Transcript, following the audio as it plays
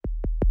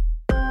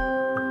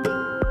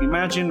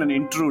imagine an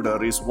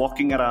intruder is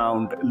walking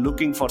around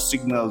looking for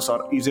signals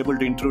or is able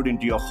to intrude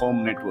into your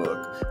home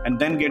network and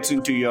then gets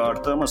into your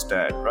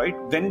thermostat, right?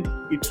 Then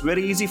it's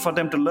very easy for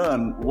them to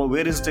learn, well,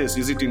 where is this?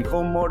 Is it in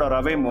home mode or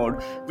away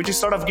mode? Which is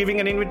sort of giving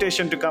an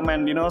invitation to come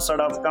and,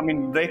 sort of come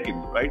in, break in,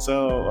 right?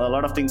 So a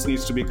lot of things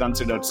needs to be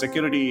considered.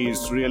 Security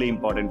is really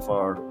important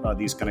for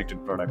these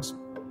connected products.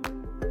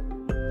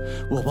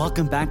 Well,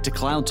 welcome back to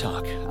Cloud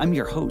Talk. I'm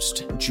your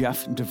host,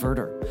 Jeff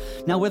DeVerter.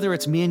 Now, whether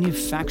it's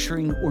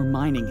manufacturing or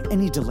mining,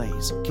 any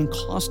delays can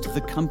cost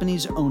the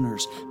company's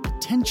owners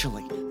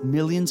potentially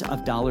millions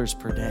of dollars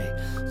per day,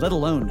 let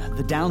alone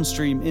the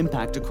downstream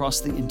impact across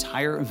the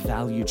entire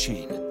value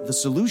chain. The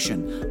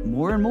solution,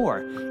 more and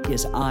more,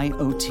 is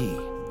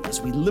IoT. As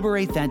we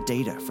liberate that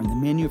data from the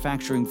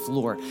manufacturing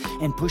floor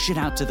and push it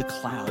out to the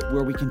cloud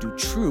where we can do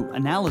true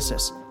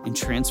analysis and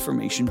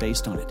transformation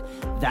based on it.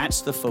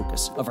 That's the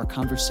focus of our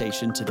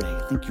conversation today.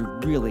 I think you're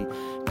really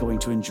going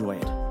to enjoy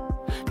it.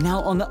 Now,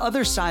 on the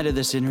other side of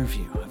this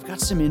interview, I've got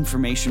some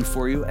information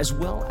for you as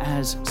well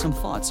as some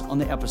thoughts on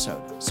the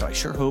episode. So I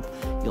sure hope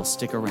you'll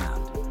stick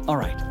around. All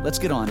right, let's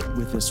get on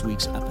with this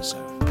week's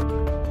episode.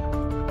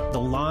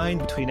 The line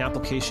between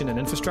application and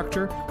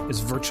infrastructure is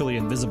virtually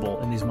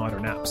invisible in these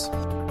modern apps.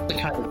 The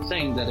kind of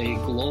thing that a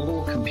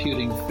global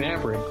computing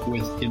fabric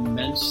with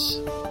immense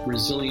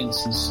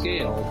resilience and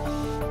scale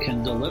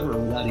can deliver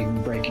without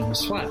even breaking a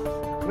sweat.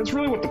 That's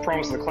really what the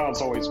promise of the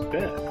cloud's always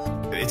been.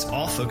 It's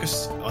all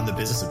focused on the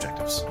business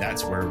objectives.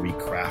 That's where we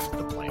craft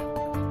the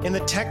plan. In the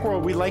tech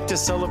world, we like to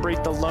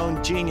celebrate the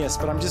lone genius,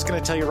 but I'm just going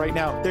to tell you right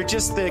now, they're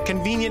just the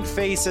convenient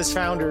face as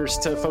founders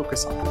to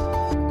focus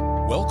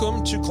on.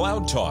 Welcome to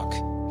Cloud Talk.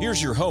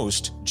 Here's your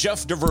host,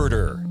 Jeff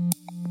DeVerter.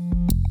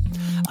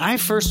 I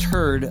first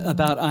heard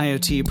about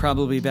IoT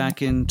probably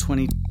back in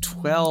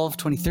 2012,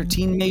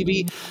 2013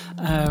 maybe.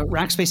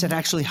 Rackspace had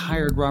actually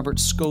hired Robert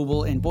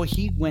Scoble, and boy,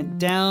 he went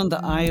down the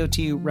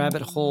IoT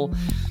rabbit hole.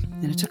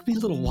 And it took me a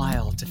little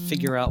while to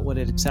figure out what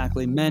it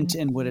exactly meant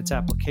and what its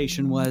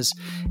application was.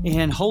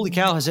 And holy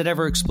cow, has it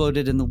ever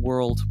exploded in the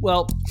world?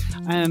 Well,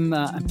 I'm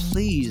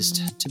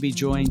pleased to be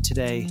joined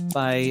today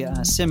by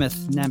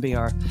Simith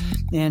Nambiar.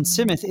 And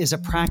Simith is a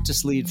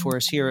practice lead for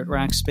us here at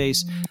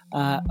Rackspace,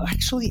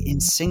 actually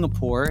in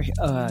Singapore.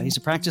 He's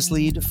a practice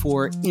lead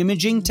for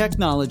imaging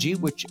technology,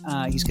 which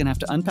he's going to have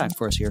to unpack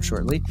for us here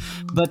shortly.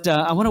 But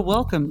I want to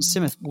welcome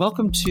Simith.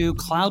 Welcome to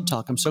Cloud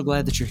Talk. I'm so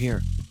glad that you're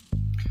here.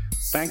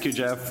 Thank you,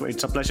 Jeff.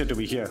 It's a pleasure to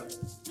be here.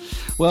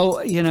 Well,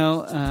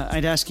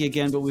 I'd ask you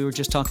again, but we were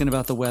just talking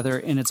about the weather,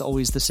 and it's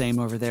always the same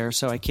over there.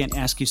 So I can't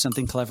ask you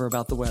something clever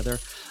about the weather.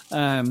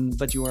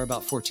 But you are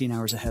about 14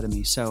 hours ahead of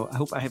me. So I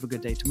hope I have a good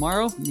day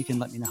tomorrow. You can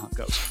let me know how it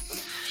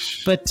goes.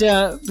 But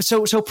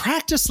so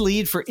practice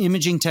lead for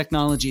imaging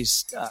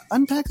technologies.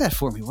 Unpack that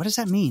for me. What does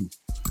that mean?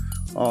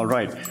 All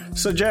right.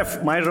 So,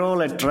 Jeff, my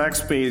role at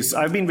Rackspace,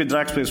 I've been with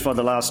Rackspace for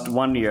the last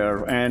 1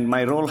 year, and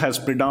my role has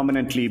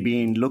predominantly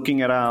been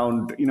looking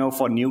around,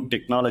 for new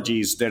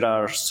technologies that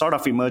are sort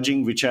of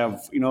emerging, which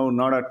have,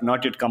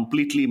 not yet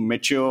completely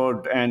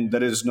matured, and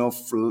there is no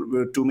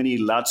too many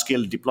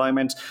large-scale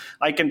deployments.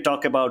 I can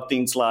talk about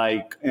things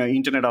like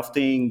Internet of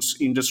Things,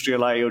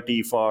 industrial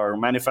IoT for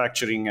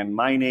manufacturing and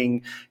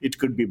mining. It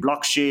could be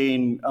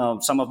blockchain,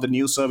 some of the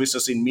new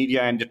services in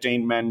media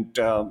entertainment.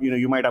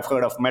 You might have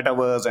heard of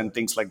metaverse and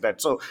things like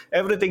that. So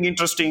everything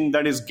interesting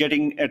that is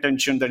getting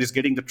attention, that is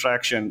getting the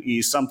traction,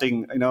 is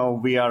something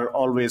we are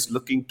always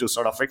looking to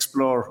sort of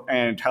explore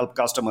and help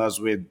customers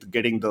with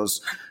getting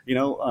those,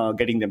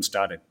 getting them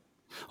started.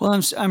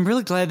 Well, I'm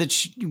really glad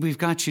that we've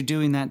got you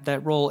doing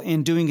that role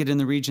and doing it in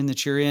the region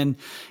that you're in.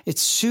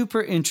 It's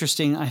super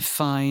interesting. I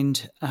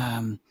find.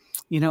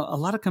 A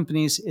lot of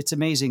companies, it's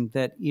amazing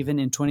that even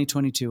in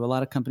 2022, a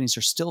lot of companies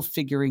are still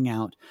figuring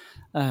out,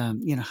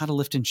 how to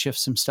lift and shift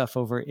some stuff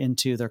over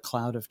into their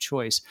cloud of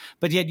choice.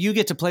 But yet you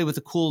get to play with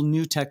the cool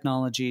new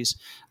technologies.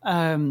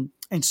 And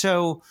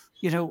so,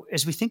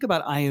 as we think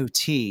about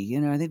IoT,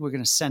 I think we're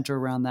going to center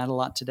around that a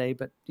lot today,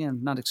 but,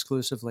 not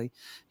exclusively.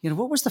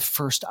 What was the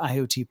first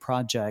IoT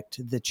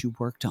project that you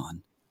worked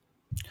on?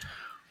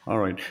 All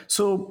right.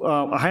 So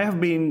I have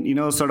been,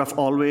 sort of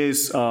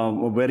always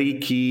very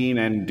keen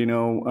and,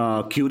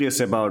 curious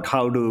about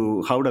how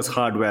does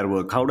hardware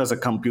work? How does a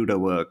computer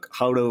work?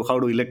 How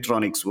do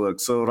electronics work?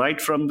 So right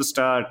from the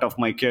start of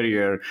my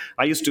career,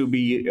 I used to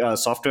be a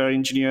software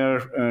engineer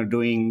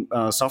doing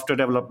software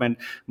development,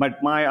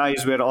 but my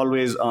eyes were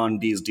always on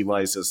these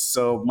devices.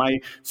 So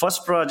my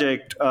first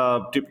project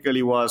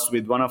typically was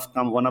with one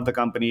of the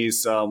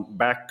companies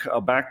back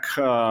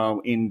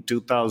in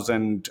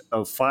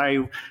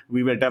 2005.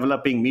 We were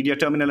developing media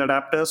terminal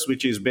adapters,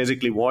 which is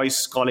basically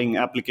voice calling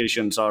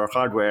applications or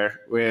hardware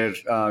where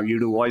you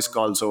do voice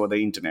calls over the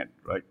internet,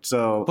 right?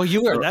 So,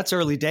 well, that's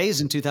early days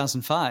in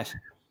 2005.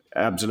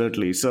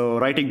 Absolutely. So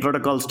writing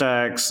protocol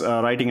stacks,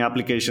 writing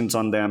applications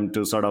on them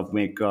to sort of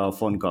make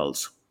phone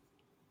calls.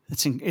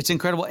 It's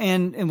incredible.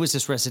 And was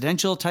this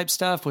residential type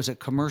stuff? Was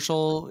it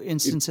commercial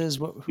instances?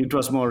 It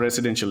was more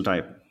residential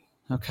type.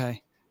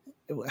 Okay.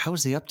 How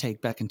was the uptake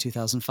back in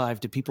 2005?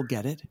 Did people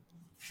get it?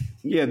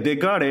 Yeah, they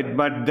got it,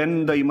 but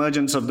then the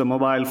emergence of the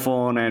mobile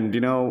phone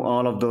and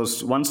all of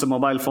those. Once the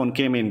mobile phone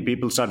came in,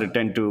 people started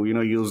tend to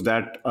use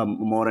that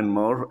more and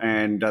more,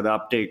 and the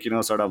uptake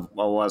sort of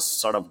was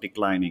sort of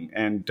declining.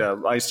 And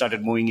I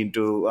started moving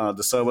into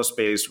the server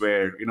space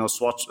where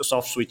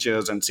soft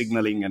switches and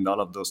signaling and all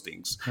of those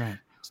things. Right.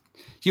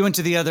 You went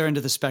to the other end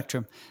of the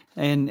spectrum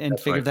and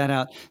figured that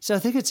out. So I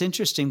think it's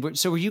interesting.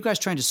 So were you guys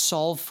trying to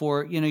solve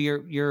for,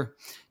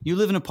 you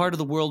live in a part of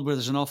the world where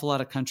there's an awful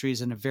lot of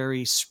countries in a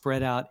very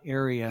spread out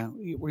area.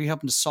 Were you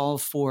helping to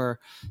solve for,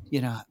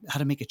 how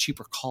to make a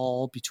cheaper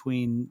call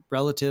between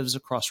relatives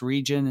across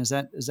region? Was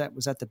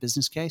that the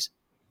business case?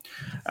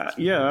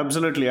 Yeah,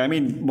 absolutely. I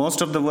mean,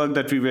 most of the work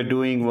that we were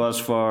doing was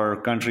for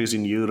countries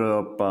in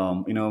Europe,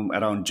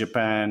 around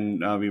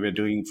Japan. We were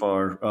doing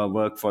for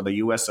work for the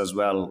US as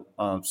well.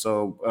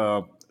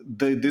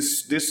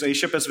 This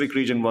Asia Pacific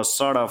region was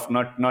sort of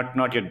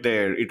not yet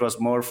there. It was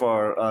more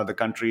for the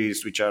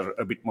countries which are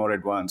a bit more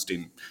advanced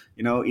in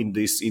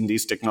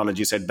these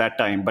technologies at that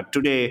time. But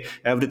today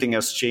everything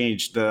has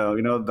changed.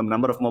 The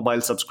number of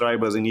mobile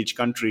subscribers in each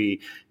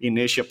country in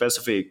Asia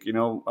Pacific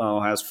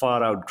has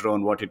far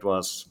outgrown what it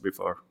was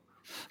before.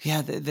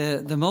 Yeah,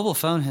 the mobile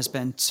phone has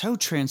been so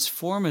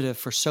transformative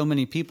for so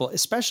many people,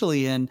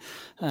 especially in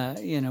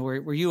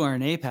where you are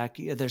in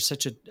APAC. There's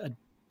such a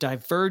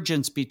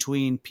divergence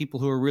between people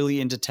who are really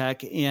into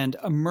tech and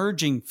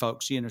emerging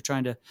folks,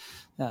 trying to,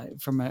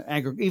 from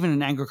even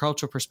an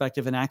agricultural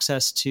perspective, and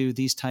access to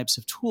these types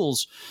of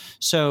tools.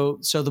 So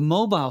the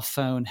mobile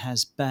phone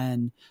has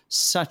been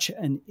such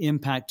an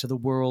impact to the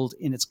world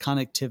in its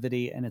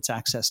connectivity and its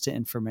access to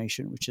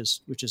information, which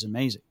is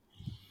amazing.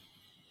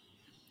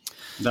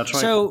 That's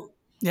right. So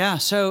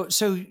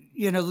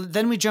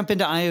then we jump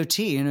into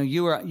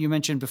IoT. You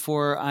mentioned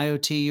before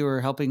IoT. You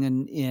were helping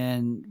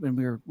in when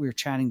we were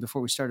chatting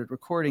before we started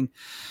recording.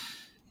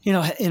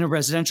 In a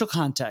residential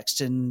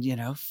context, and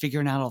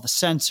figuring out all the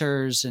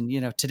sensors.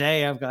 And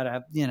today I've got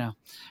a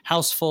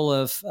house full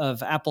of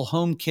Apple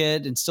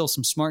HomeKit and still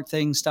some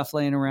SmartThings stuff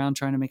laying around,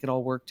 trying to make it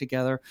all work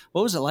together.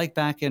 What was it like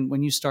back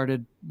when you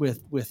started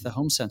with the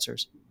home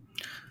sensors?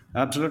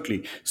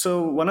 Absolutely.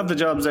 So one of the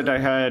jobs that I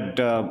had,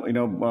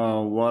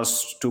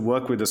 was to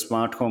work with a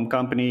smart home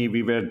company.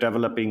 We were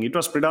developing. It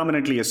was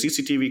predominantly a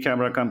CCTV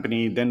camera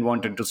company. Then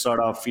wanted to sort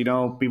of,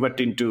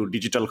 pivot into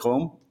digital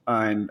home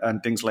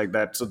and things like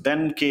that. So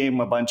then came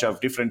a bunch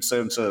of different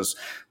sensors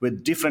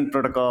with different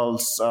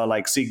protocols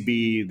like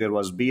Zigbee. There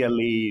was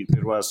BLE.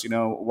 There was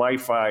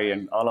Wi-Fi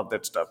and all of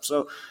that stuff.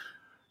 So.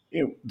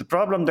 The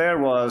problem there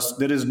was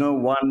there is no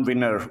one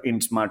winner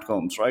in smart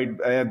homes, right?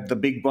 The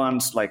big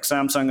ones like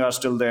Samsung are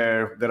still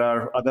there. There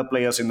are other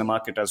players in the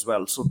market as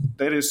well. So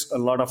there is a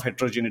lot of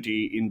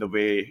heterogeneity in the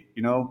way,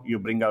 you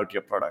bring out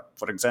your product.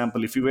 For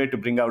example, if you were to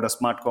bring out a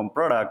smart home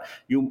product,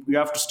 you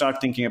have to start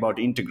thinking about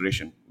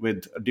integration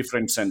with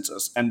different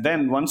sensors. And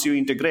then once you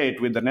integrate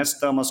with the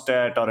Nest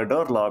thermostat or a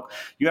door lock,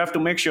 you have to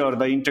make sure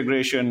the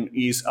integration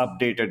is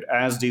updated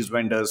as these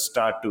vendors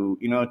start to,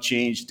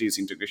 change these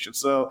integrations.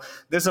 So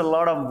there's a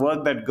lot of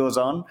work that goes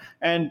on.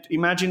 And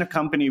imagine a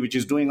company which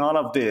is doing all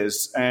of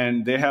this,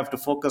 and they have to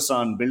focus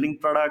on building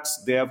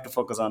products. They have to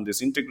focus on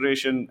this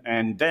integration.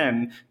 And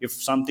then if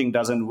something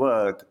doesn't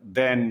work,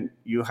 then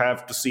you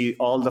have to see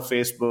all the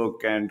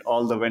Facebook and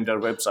all the vendor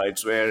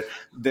websites where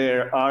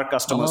there are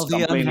customers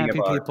complaining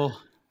about people.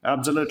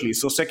 Absolutely.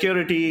 So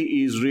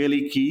security is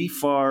really key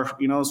for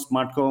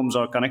smart homes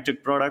or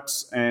connected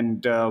products,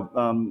 and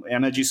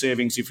energy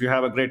savings. If you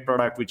have a great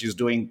product which is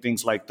doing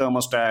things like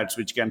thermostats,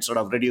 which can sort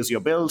of reduce your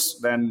bills,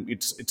 then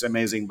it's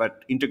amazing.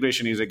 But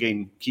integration is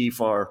again key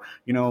for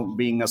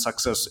being a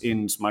success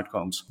in smart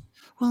homes.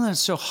 Well,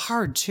 that's so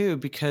hard too,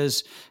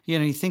 because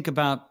you think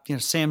about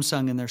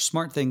Samsung and their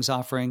SmartThings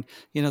offering.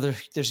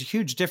 There's a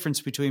huge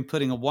difference between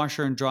putting a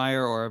washer and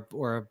dryer or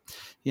a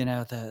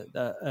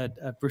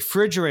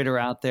refrigerator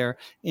out there,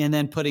 and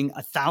then putting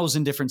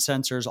 1,000 different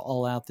sensors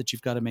all out that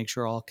you've got to make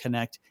sure all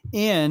connect.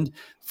 And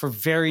for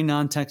very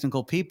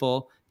non-technical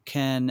people,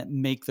 can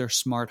make their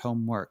smart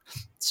home work.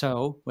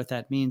 So what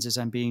that means is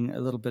I'm being a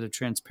little bit of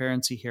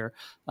transparency here.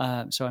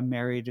 So I'm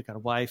married, I've got a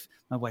wife.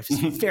 My wife is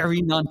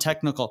very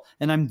non-technical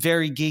and I'm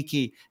very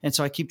geeky. And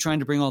so I keep trying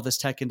to bring all this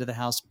tech into the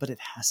house, but it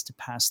has to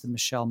pass the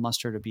Michelle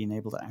muster to being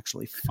able to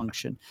actually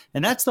function.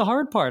 And that's the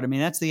hard part. I mean,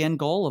 that's the end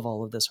goal of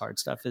all of this hard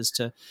stuff, is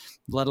to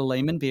let a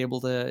layman be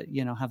able to,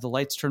 have the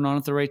lights turn on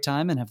at the right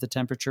time and have the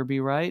temperature be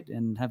right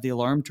and have the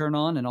alarm turn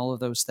on and all of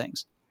those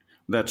things.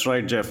 That's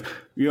right, Jeff.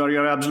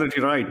 You're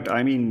absolutely right.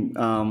 I mean,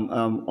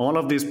 all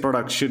of these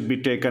products should be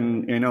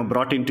taken,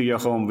 brought into your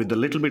home with a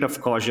little bit of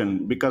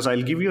caution, because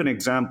I'll give you an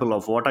example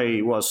of what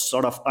I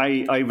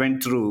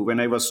went through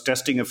when I was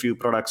testing a few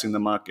products in the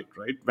market,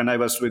 right? When I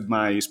was with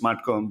my smart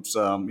homes,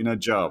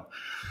 job.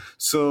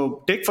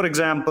 So take, for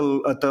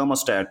example, a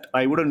thermostat.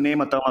 I wouldn't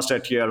name a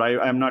thermostat here.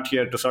 I'm not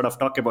here to sort of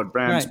talk about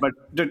brands, Right.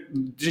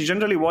 but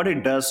generally what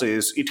it does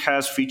is it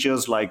has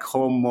features like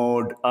home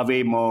mode,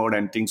 away mode,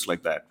 and things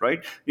like that,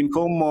 right? In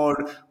home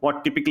mode,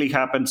 what typically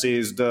happens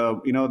is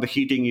the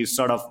heating is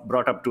sort of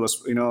brought up to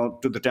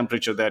to the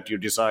temperature that you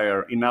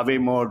desire. In away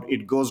mode,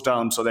 it goes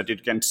down so that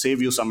it can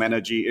save you some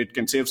energy. It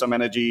can save some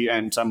energy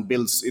and some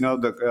bills,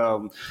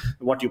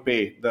 what you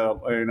pay,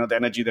 the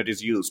energy that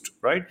is used,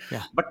 right?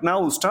 Yeah. But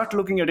now start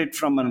looking at it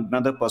from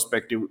another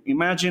perspective.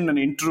 Imagine an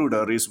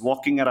intruder is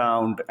walking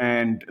around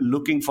and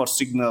looking for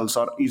signals,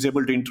 or is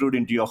able to intrude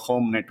into your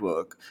home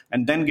network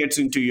and then gets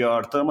into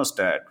your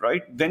thermostat,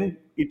 right? Then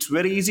it's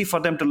very easy for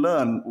them to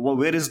learn, well,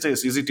 where is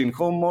this? Is it in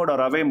home mode or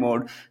away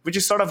mode? Which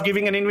is sort of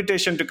giving an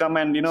invitation to come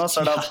and,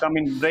 sort of come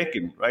in, break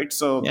in, right?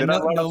 So Yeah, there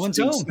are a lot no of one's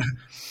things.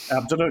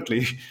 home.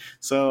 Absolutely.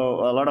 So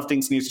a lot of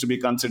things needs to be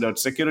considered.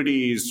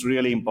 Security is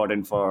really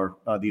important for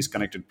these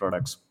connected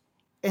products.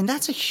 And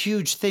that's a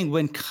huge thing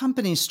when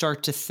companies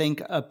start to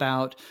think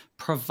about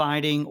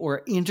providing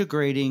or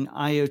integrating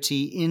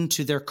IoT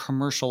into their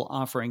commercial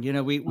offering.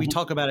 We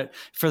talk about it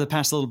for the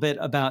past little bit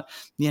about,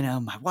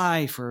 my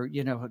wife, or,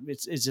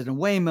 is it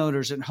away mode or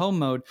is it in home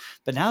mode?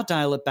 But now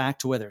dial it back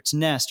to whether it's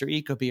Nest or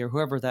Ecobee or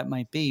whoever that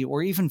might be,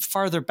 or even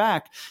farther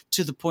back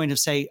to the point of,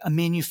 say, a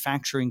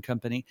manufacturing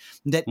company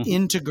that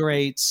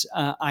integrates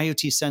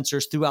IoT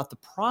sensors throughout the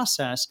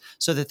process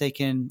so that they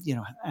can,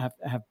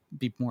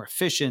 be more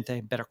efficient, they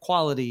have better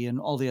quality, and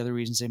all the other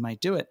reasons they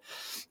might do it.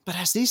 But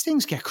as these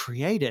things get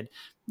created,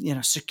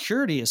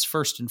 security is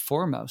first and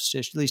foremost,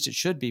 at least it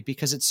should be,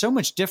 because it's so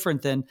much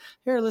different than,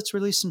 here, let's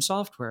release some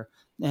software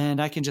and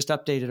I can just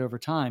update it over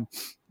time.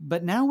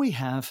 But now we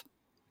have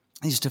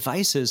these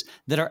devices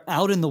that are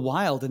out in the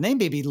wild, and they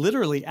may be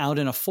literally out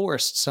in a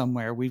forest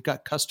somewhere. We've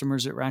got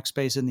customers at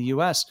Rackspace in the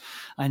US,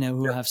 I know,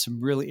 who have some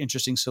really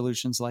interesting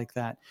solutions like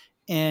that.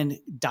 And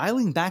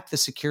dialing back the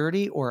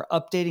security or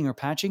updating or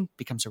patching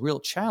becomes a real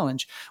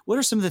challenge. What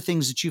are some of the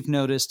things that you've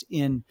noticed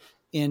in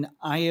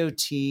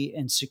IoT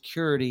and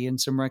security, and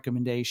some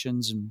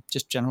recommendations and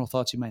just general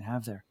thoughts you might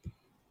have there?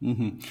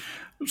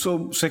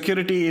 So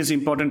security is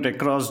important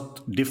across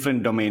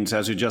different domains,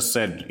 as you just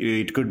said.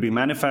 It could be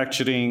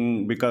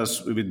manufacturing,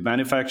 because with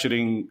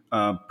manufacturing,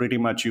 pretty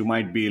much you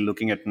might be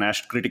looking at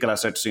critical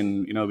assets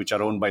in which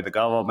are owned by the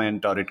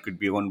government, or it could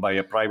be owned by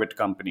a private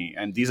company,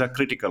 and these are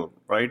critical,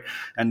 right?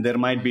 And there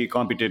might be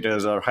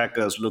competitors or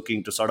hackers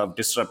looking to sort of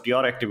disrupt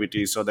your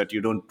activities so that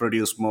you don't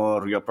produce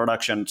more, your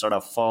production sort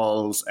of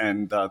falls,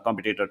 and the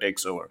competitor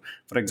takes over.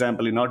 For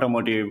example, in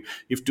automotive,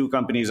 if two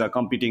companies are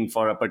competing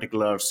for a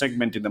particular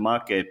segment in the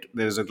market,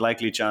 there's a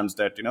likely chance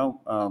that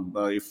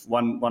if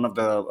one of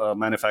the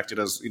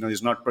manufacturers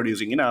is not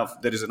producing enough,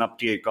 there is an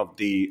uptake of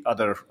the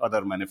other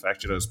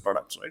manufacturers'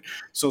 products, right?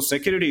 So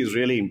security is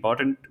really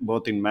important,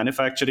 both in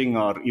manufacturing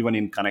or even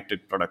in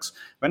connected products.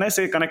 When I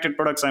say connected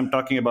products, I'm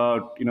talking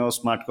about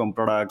smart home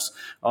products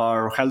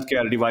or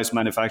healthcare device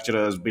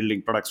manufacturers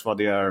building products for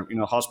their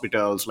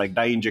hospitals, like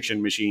dye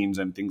injection machines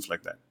and things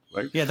like that.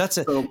 Right? Yeah, that's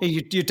it. So,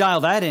 you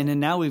dial that in, and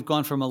now we've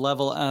gone from a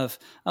level of,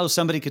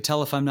 somebody could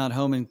tell if I'm not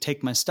home and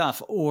take my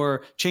stuff,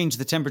 or change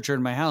the temperature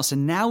in my house.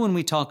 And now when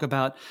we talk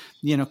about,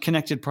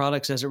 connected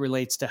products as it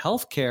relates to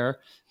healthcare,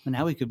 well,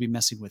 now we could be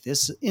messing with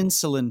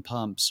insulin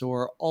pumps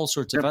or all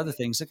sorts of other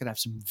things that could have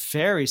some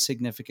very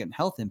significant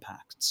health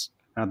impacts.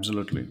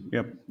 Absolutely.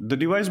 Yep. The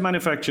device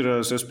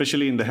manufacturers,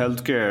 especially in the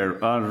healthcare,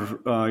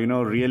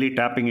 are really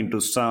tapping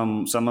into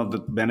some of the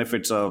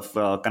benefits of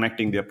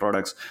connecting their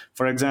products.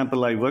 For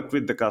example, I worked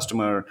with the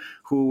customer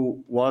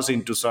who was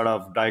into sort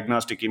of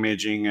diagnostic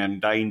imaging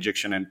and dye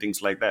injection and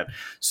things like that.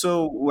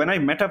 So when I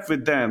met up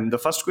with them, the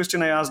first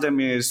question I asked them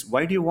is,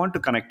 why do you want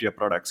to connect your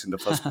products in the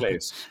first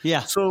place?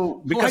 Yeah.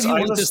 So because why do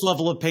you want this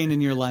level of pain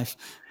in your life?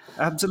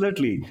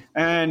 Absolutely.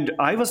 And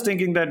I was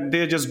thinking that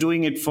they're just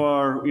doing it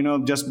for,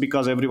 just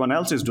because everyone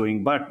else is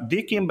doing. But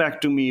they came back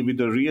to me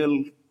with a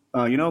real,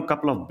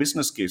 couple of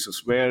business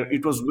cases where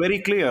it was very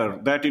clear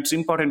that it's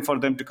important for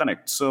them to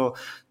connect. So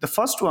the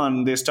first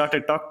one they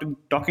started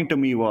talking to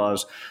me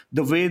was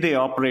the way they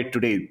operate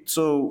today.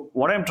 So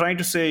what I'm trying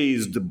to say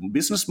is the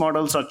business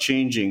models are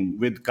changing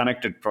with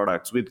connected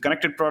products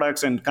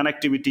and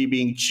connectivity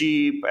being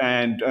cheap,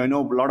 and a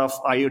lot of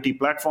IoT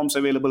platforms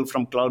available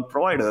from cloud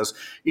providers.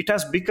 It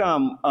has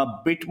become a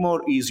bit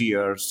more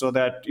easier so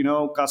that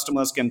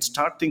customers can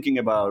start thinking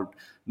about,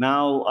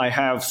 now I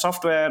have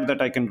software that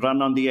I can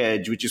run on the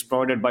edge, which is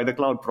provided by the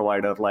cloud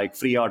provider, like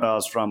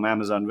FreeRTOS from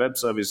Amazon Web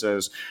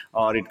Services,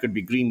 or it could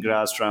be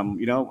Greengrass from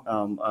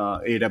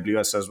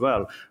AWS as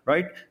well,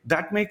 right?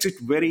 That makes it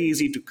very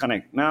easy to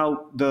connect.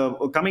 Now,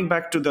 coming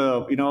back to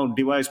the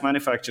device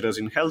manufacturers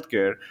in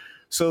healthcare.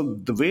 So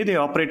the way they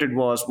operated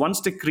was,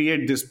 once they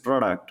create this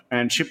product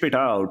and ship it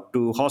out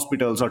to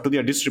hospitals or to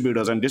their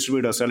distributors, and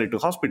distributors sell it to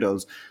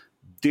hospitals,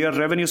 their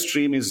revenue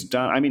stream is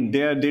done. I mean,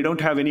 they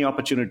don't have any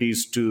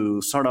opportunities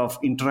to sort of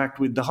interact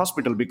with the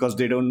hospital because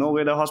they don't know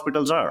where the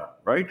hospitals are,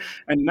 right?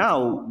 And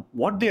now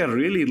what they are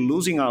really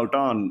losing out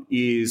on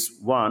is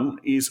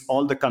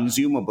all the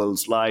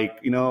consumables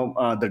like,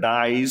 the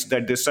dyes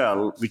that they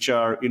sell, which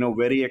are,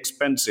 very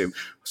expensive.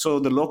 So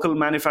the local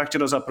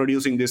manufacturers are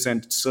producing this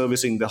and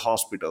servicing the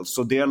hospitals.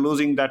 So they are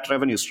losing that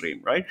revenue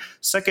stream, right?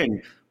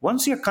 Second,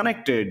 once you're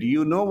connected,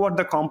 you know what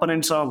the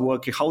components are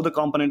working, how the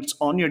components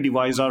on your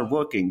device are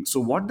working. So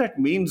what that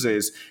means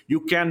is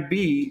you can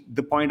be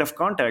the point of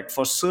contact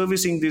for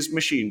servicing these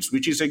machines,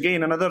 which is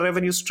again another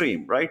revenue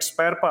stream, right?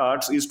 Spare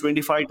parts is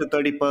 25 to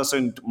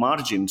 30%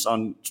 margins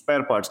on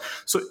spare parts.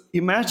 So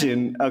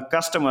imagine a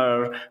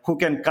customer who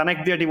can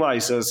connect their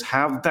devices,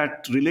 have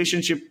that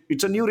relationship.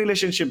 It's a new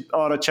relationship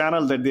or a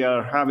channel that they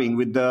are having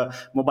with the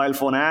mobile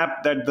phone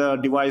app that the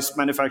device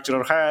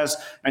manufacturer has.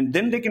 And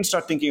then they can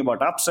start thinking about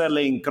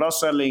upselling,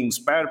 cross-selling,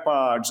 spare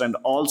parts, and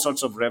all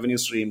sorts of revenue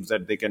streams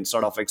that they can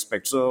sort of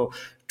expect. So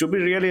to be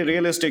really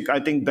realistic,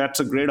 I think that's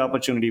a great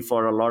opportunity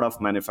for a lot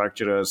of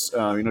manufacturers,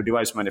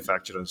 device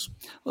manufacturers.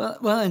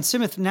 Well, and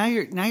Simith, now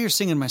you're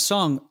singing my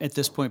song at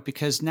this point,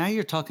 because now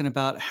you're talking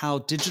about how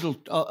digital,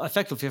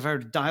 effectively, if I were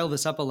to dial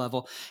this up a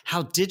level,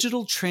 how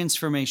digital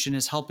transformation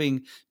is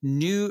helping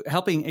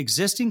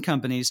existing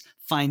companies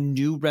find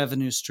new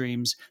revenue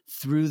streams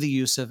through the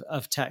use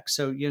of tech.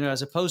 So,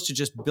 as opposed to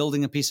just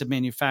building a piece of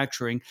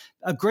manufacturing,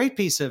 a great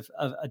piece of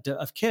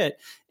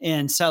kit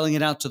and selling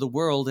it out to the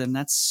world, and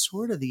that's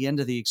sort of the end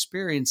of the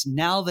experience.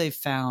 Now they've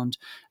found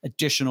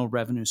additional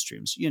revenue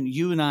streams.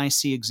 You and I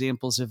see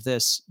examples of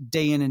this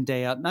day in and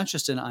day out, not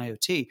just in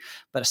IoT,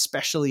 but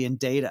especially in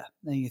data.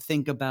 And you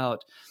think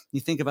about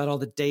all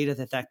the data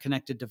that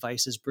connected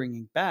device is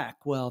bringing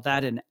back. Well,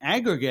 that in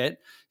aggregate,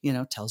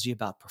 tells you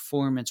about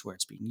performance, where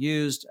it's being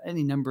used,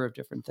 any number of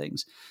different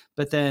things.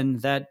 But then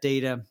that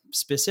data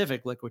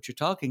specific, like what you're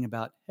talking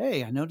about,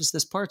 hey, I noticed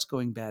this part's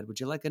going bad. Would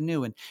you like a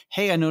new one?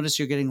 Hey, I noticed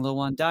you're getting low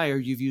on dye, or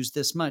you've used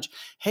this much.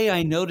 Hey,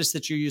 I noticed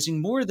that you're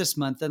using more this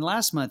month than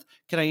last month.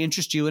 Can I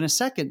interest you in a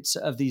second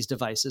of these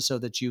devices so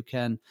that you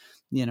can,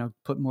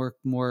 put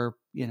more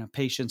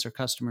patients or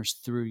customers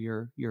through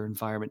your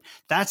environment?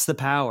 That's the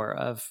power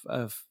of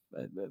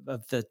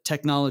the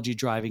technology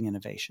driving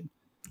innovation.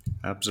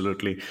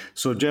 Absolutely.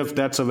 So, Jeff,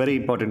 that's a very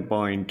important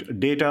point.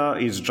 Data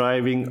is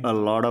driving a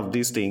lot of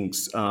these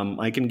things.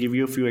 I can give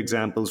you a few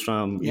examples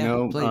from,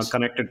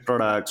 connected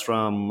products,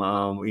 from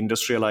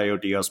industrial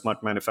IoT or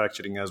smart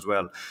manufacturing as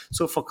well.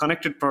 So for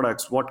connected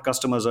products, what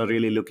customers are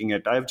really looking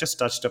at, I've just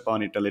touched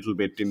upon it a little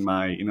bit in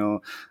my,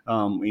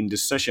 in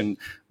this session,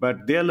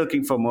 but they're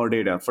looking for more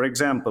data. For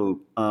example,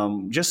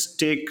 just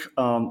take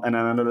an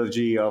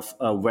analogy of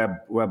a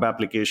web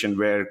application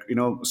where,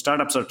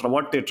 startups are,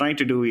 what they're trying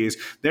to do is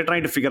they're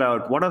trying to figure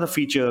out what are the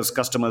features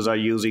customers are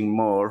using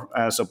more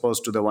as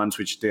opposed to the ones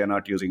which they are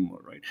not using more,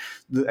 right?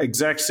 The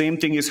exact same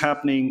thing is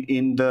happening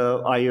in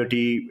the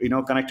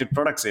IoT, connected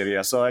products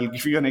area. So I'll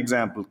give you an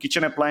example.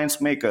 Kitchen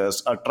appliance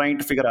makers are trying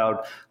to figure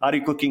out, are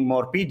you cooking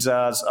more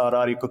pizzas or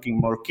are you cooking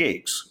more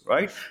cakes,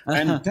 right?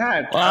 And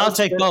that... well, I'll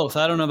take both.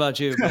 I don't know about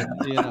you, but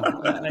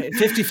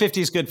 50-50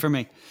 is good for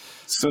me.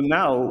 So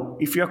now,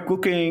 if you're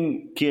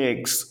cooking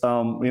cakes,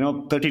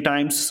 30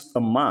 times a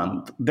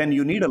month, then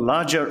you need a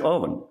larger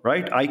oven,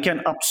 right? I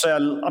can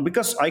upsell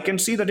because I can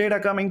see the data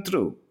coming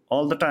through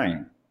all the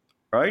time,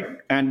 right?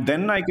 And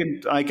then I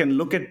can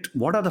look at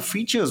what are the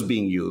features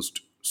being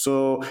used.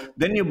 So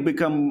then you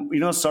become,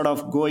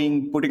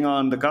 putting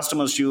on the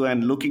customer's shoe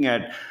and looking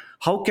at,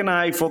 how can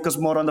I focus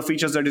more on the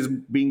features that is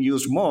being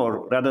used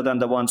more rather than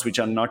the ones which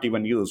are not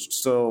even used?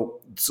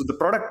 So the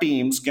product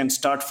teams can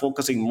start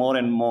focusing more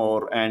and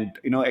more and,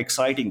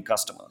 exciting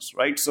customers,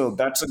 right? So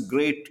that's a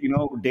great,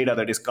 data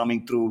that is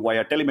coming through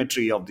via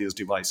telemetry of these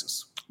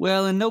devices.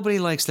 Well, and nobody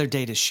likes their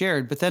data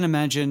shared, but then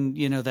imagine,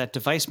 that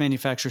device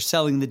manufacturer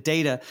selling the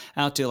data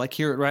out to, like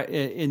here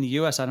in the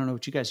US, I don't know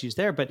what you guys use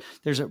there, but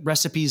there's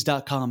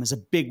recipes.com is a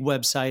big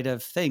website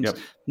of things. Yep.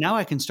 Now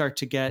I can start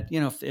to get,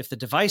 if the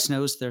device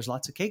knows there's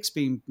lots of cakes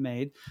being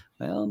made,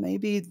 well,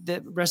 maybe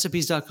the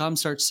recipes.com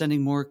starts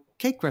sending more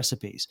cake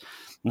recipes,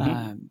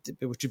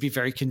 which would be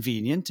very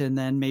convenient. And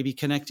then maybe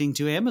connecting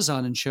to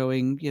Amazon and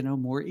showing,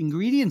 more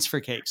ingredients for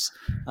cakes,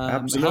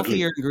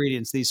 healthier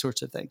ingredients, these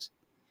sorts of things.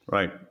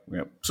 Right.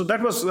 Yeah. So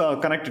that was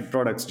connected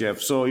products, Jeff.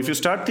 So if you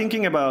start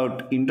thinking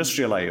about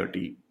industrial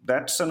IoT,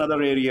 that's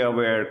another area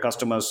where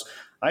customers,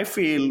 I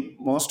feel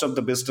most of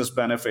the business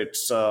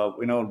benefits,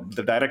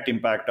 the direct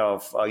impact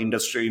of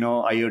industry,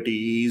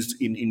 IoT is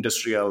in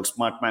industrial,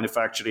 smart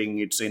manufacturing,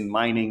 it's in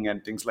mining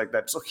and things like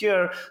that. So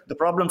here, the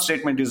problem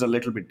statement is a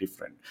little bit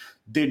different.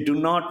 They do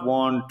not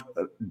want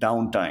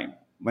downtime.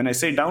 When I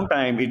say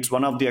downtime, it's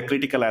one of their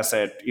critical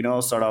asset,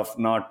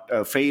 not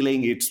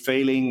failing, it's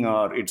failing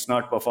or it's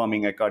not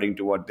performing according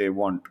to what they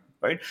want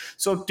right?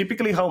 So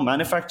typically how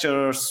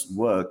manufacturers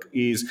work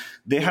is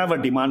they have a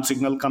demand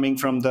signal coming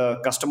from the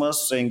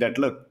customers saying that,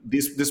 look,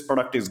 this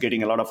product is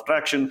getting a lot of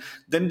traction.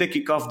 Then they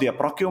kick off their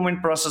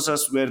procurement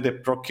processes where they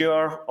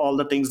procure all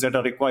the things that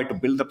are required to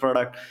build the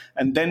product.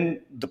 And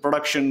then the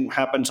production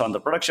happens on the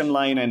production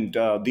line, and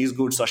these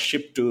goods are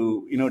shipped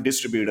to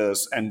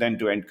distributors and then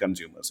to end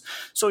consumers.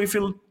 So if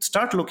you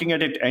start looking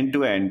at it end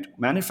to end,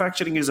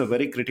 manufacturing is a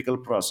very critical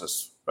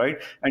process, right?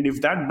 And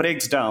if that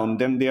breaks down,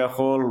 then their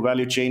whole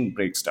value chain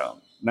breaks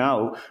down.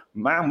 Now,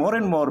 more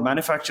and more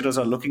manufacturers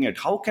are looking at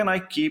how can I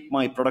keep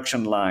my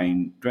production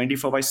line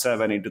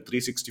 24/7 into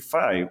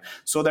 365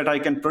 so that I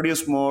can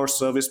produce more,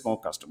 service more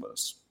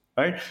customers.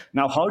 Right?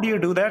 Now, how do you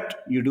do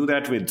that? You do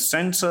that with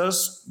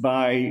sensors,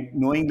 by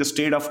knowing the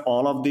state of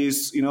all of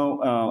these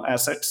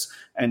assets,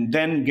 and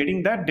then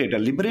getting that data,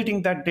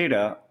 liberating that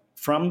data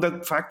from the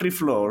factory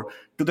floor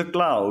to the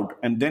cloud,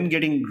 and then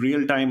getting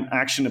real-time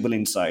actionable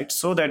insights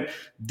so that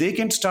they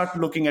can start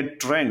looking at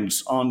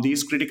trends on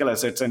these critical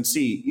assets and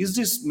see, is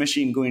this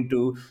machine going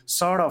to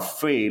sort of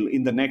fail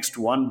in the next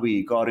 1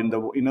 week or in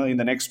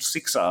the next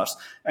 6 hours?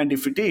 And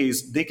if it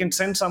is, they can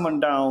send someone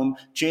down,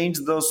 change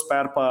those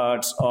spare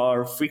parts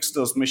or fix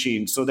those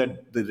machines so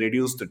that they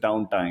reduce the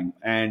downtime.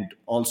 And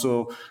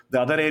also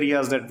the other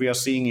areas that we are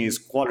seeing is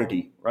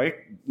quality, right?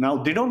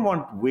 Now, they don't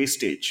want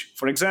wastage.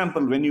 For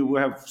example, when you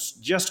have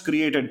just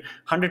created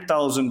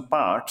 100,000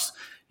 parts,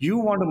 you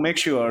want to make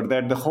sure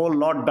that the whole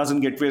lot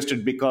doesn't get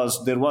wasted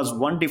because there was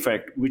one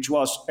defect which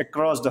was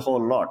across the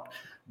whole lot.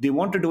 They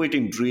want to do it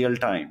in real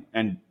time.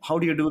 And how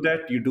do you do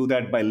that? You do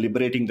that by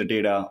liberating the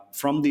data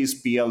from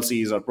these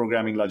PLCs or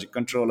programming logic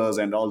controllers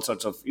and all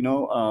sorts of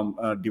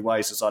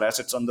devices or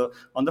assets on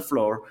the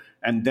floor,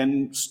 and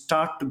then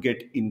start to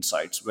get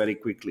insights very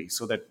quickly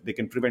so that they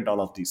can prevent all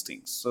of these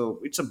things. So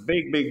it's a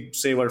big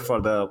saver for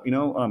the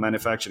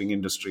manufacturing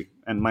industry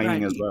and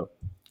mining as well.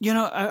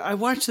 I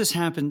watch this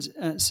happen,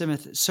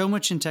 Simith, so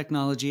much in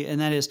technology, and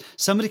that is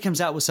somebody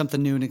comes out with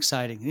something new and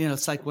exciting.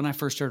 It's like when I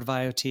first heard of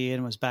IoT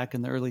and was back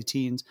in the early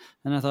teens,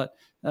 and I thought,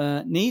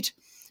 neat.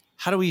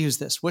 How do we use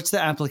this? What's the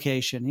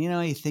application?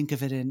 You think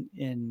of it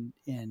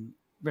in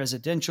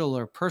residential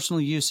or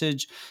personal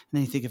usage, and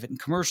then you think of it in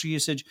commercial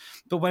usage.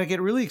 But what I get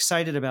really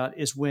excited about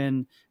is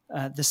when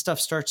this stuff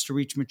starts to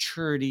reach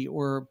maturity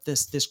or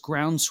this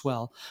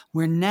groundswell,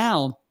 where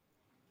now,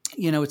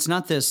 it's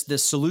not this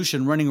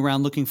solution running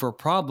around looking for a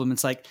problem.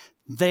 It's like,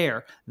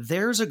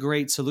 there's a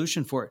great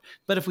solution for it.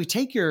 But if we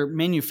take your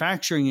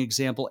manufacturing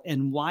example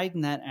and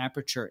widen that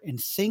aperture and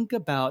think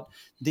about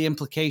the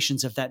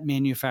implications of that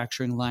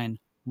manufacturing line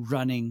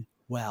running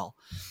well.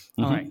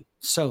 Mm-hmm. All right.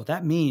 So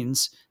that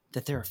means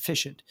that they're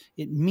efficient.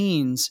 It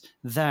means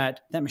that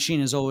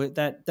machine is always,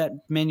 that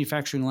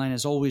manufacturing line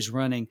is always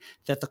running,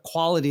 that the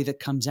quality that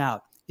comes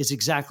out is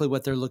exactly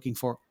what they're looking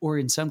for, or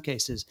in some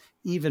cases,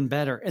 even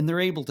better. And they're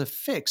able to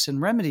fix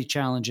and remedy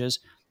challenges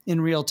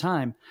in real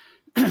time.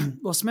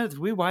 Well, Smith, if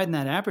we widen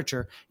that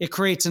aperture, it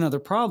creates another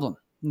problem.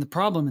 And the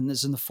problem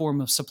is in the form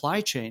of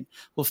supply chain.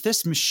 Well, if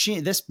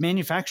this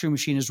manufacturing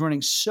machine is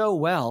running so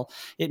well,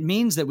 it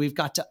means that we've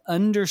got to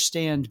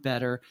understand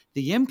better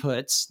the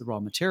inputs, the raw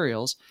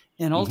materials,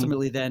 and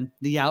ultimately then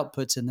the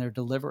outputs in their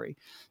delivery.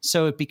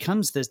 So it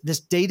becomes this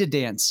data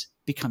dance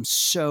becomes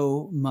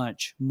so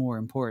much more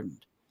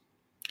important.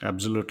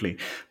 Absolutely.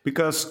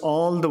 Because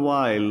all the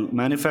while,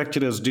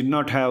 manufacturers did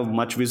not have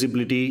much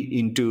visibility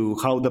into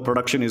how the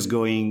production is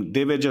going.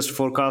 They were just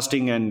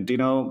forecasting and,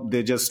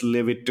 they just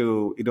leave it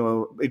to,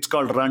 it's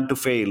called run to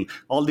fail.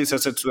 All these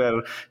assets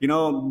were,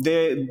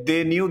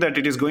 they knew that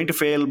it is going to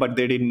fail, but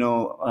they didn't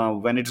know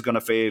when it's going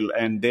to fail.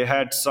 And they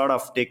had sort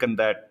of taken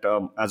that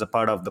as a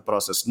part of the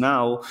process.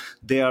 Now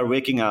they are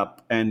waking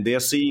up and they are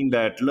seeing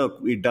that,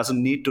 look, it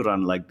doesn't need to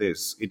run like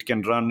this. It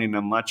can run in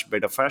a much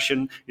better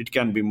fashion. It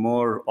can be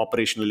more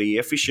operational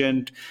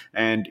efficient,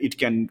 and it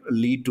can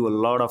lead to a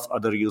lot of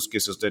other use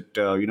cases that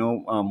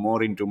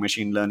more into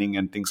machine learning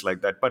and things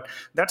like that. But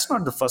that's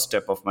not the first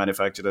step of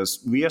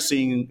manufacturers. We are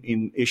seeing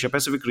in Asia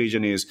Pacific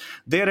region is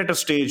they're at a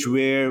stage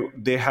where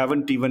they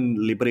haven't even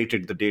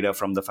liberated the data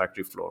from the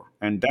factory floor,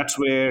 and that's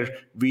where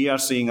we are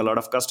seeing a lot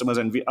of customers,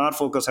 and our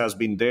focus has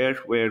been there,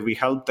 where we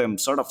help them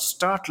sort of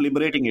start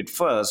liberating it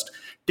first,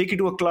 take it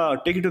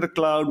to the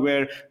cloud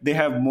where they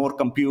have more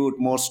compute,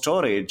 more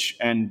storage,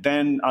 and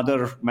then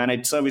other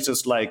managed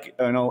services like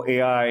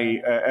AI,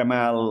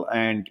 ML,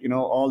 and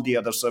all the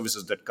other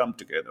services that come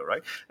together,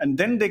 right? And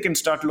then they can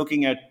start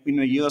looking at in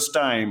a year's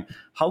time,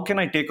 how can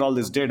I take all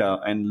this data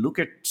and look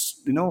at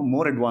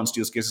more advanced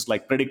use cases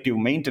like predictive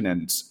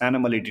maintenance,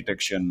 anomaly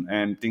detection,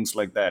 and things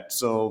like that.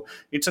 So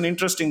it's an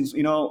interesting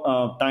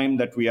time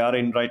that we are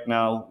in right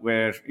now,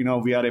 where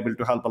we are able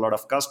to help a lot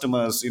of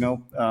customers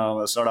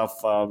sort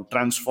of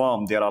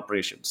transform their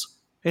operations.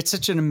 It's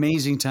such an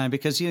amazing time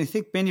because you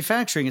think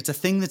manufacturing, it's a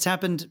thing that's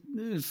happened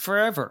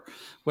forever,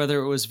 whether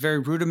it was very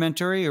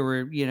rudimentary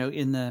or,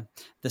 in the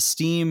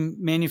steam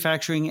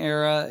manufacturing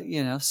era,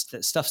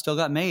 stuff still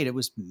got made. It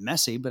was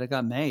messy, but it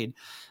got made.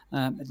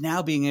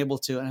 Now being able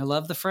to, and I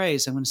love the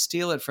phrase, I'm going to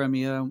steal it from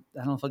you. I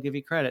don't know if I'll give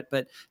you credit,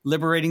 but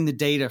liberating the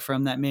data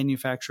from that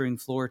manufacturing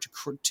floor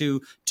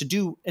to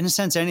do, in a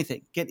sense,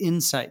 anything, get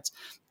insights,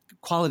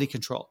 quality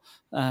control,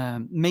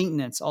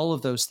 maintenance, all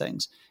of those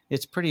things.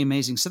 It's pretty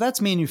amazing. So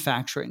that's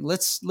manufacturing.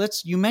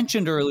 You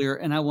mentioned earlier,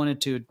 and I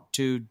wanted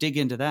to dig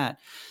into that.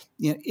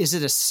 Is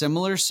it a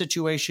similar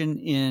situation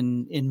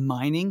in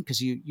mining?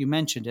 Because you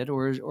mentioned it,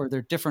 or are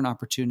there different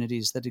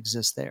opportunities that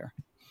exist there?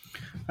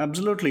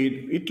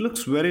 Absolutely. It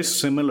looks very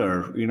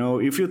similar.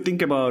 If you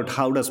think about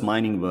how does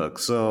mining work.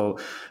 So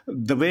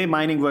the way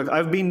mining works,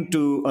 I've been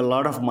to a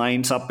lot of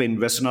mines up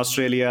in Western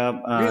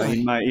Australia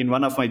Really? in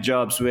one of my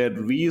jobs where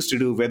we used to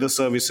do weather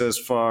services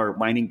for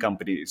mining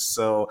companies.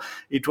 So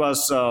it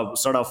was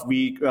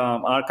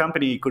our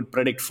company could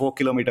predict 4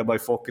 kilometer by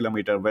 4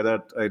 kilometer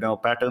weather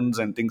patterns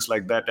and things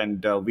like that.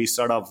 And we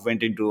sort of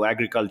went into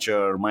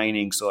agriculture,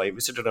 mining. So I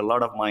visited a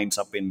lot of mines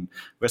up in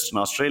Western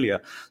Australia.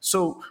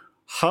 So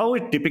how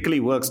it typically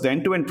works, the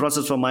end-to-end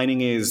process for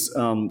mining is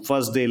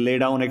first they lay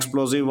down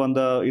explosive on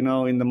the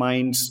in the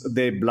mines,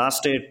 they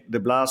blast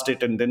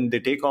it, and then they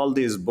take all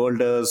these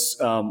boulders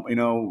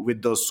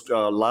with those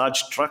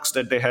large trucks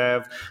that they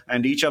have,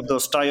 and each of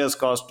those tires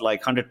cost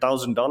like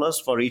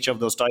 $100,000 for each of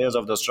those tires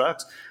of those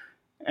trucks.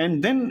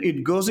 And then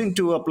it goes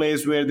into a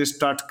place where they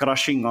start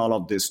crushing all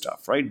of this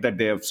stuff, right, that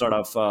they have sort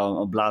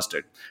of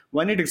blasted.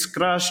 When it is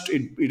crushed,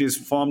 it is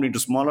formed into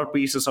smaller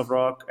pieces of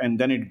rock, and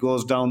then it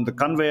goes down the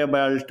conveyor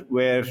belt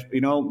where,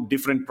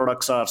 different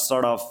products are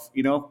sort of,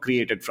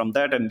 created from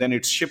that, and then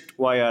it's shipped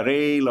via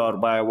rail or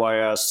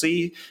via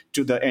sea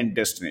to the end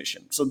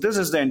destination. So this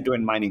is the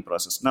end-to-end mining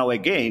process. Now,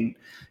 again,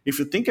 if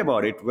you think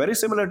about it, very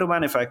similar to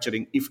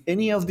manufacturing, if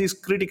any of these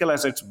critical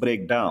assets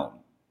break down,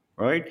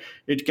 right,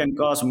 it can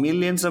cause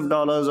millions of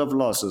dollars of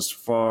losses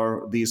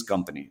for these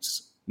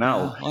companies.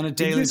 Now, on a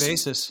daily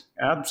basis.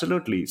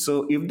 Absolutely.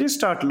 So if they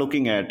start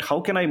looking at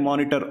how can I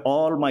monitor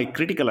all my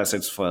critical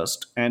assets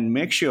first and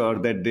make sure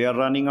that they are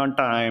running on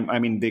time,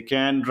 they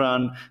can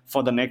run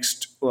for the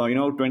next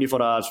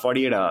 24 hours,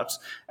 48 hours,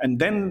 and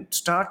then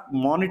start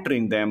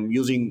monitoring them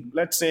using,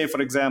 let's say,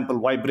 for example,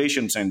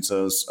 vibration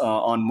sensors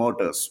on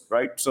motors,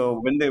 right? So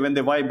when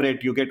they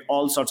vibrate, you get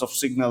all sorts of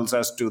signals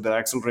as to the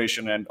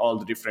acceleration and all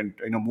the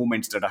different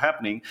movements that are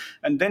happening.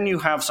 And then you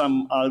have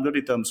some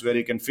algorithms where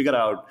you can figure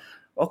out,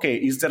 okay,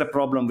 is there a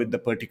problem with the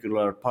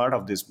particular part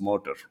of this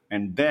motor?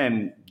 And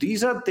then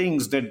these are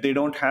things that they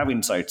don't have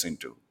insights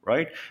into,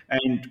 right?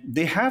 And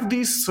they have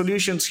these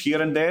solutions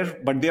here and there,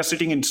 but they are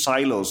sitting in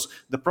silos.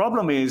 The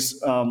problem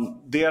is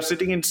they are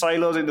sitting in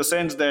silos in the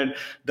sense that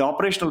the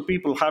operational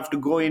people have to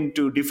go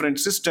into different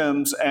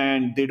systems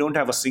and they don't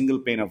have a single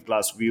pane of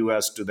glass view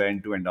as to the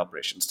end-to-end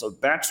operations. So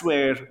that's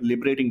where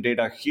liberating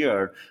data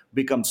here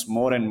becomes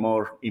more and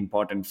more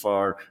important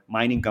for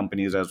mining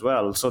companies as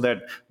well, so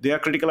that their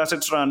critical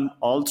assets run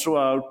all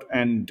throughout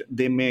and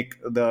they make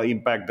the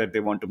impact that they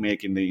want to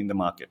make in the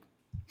market.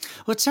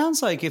 Well, it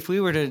sounds like if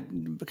we were to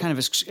kind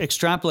of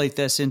extrapolate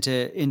this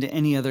into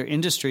any other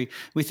industry,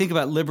 we think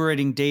about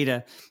liberating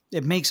data.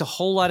 It makes a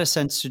whole lot of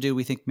sense to do.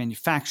 We think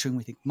manufacturing,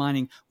 we think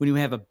mining. When you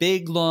have a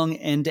big, long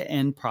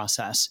end-to-end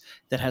process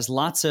that has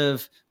lots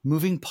of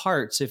moving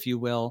parts, if you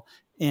will,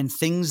 and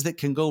things that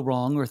can go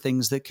wrong or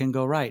things that can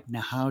go right.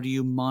 Now, how do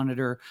you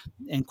monitor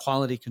and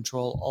quality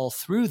control all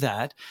through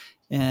that?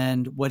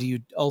 And what do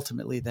you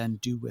ultimately then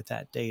do with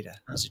that data?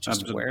 Is it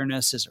just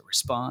awareness? Is it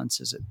response?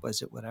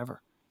 Was it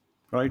whatever?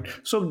 Right.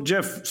 So,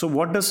 Jeff,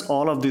 what does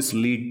all of this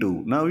lead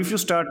to? Now, if you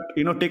start,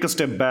 take a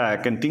step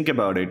back and think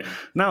about it.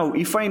 Now,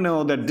 if I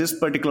know that this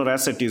particular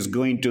asset is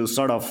going to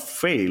sort of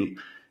fail,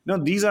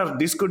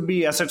 these could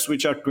be assets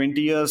which are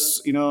 20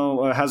 years,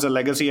 has a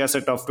legacy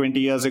asset of 20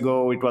 years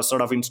ago. It was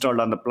sort of installed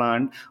on the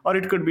plant, or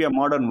it could be a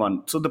modern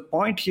one. So the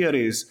point here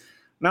is,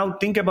 now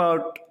think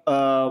about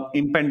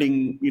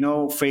impending,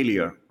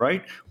 failure,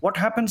 right? What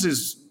happens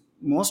is,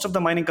 most of the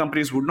mining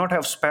companies would not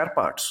have spare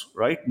parts,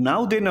 right?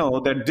 Now they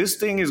know that this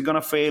thing is going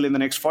to fail in the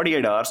next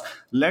 48 hours.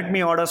 Let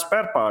me order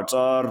spare parts,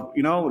 or,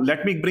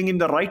 let me bring in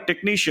the right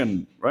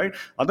technician, right?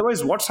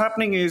 Otherwise, what's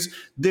happening is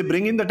they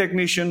bring in the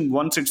technician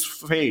once it's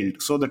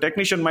failed. So the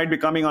technician might be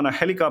coming on a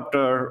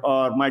helicopter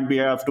or might be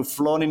have to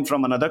flown in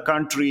from another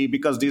country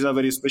because these are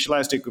very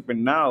specialized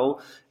equipment. Now,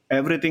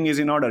 everything is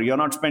in order. You're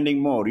not spending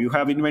more. You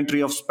have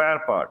inventory of spare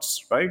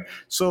parts, right?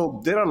 So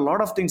there are a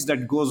lot of things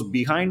that goes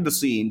behind the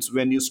scenes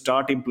when you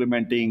start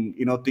implementing,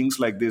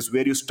 things like this,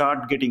 where you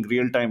start getting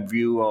real-time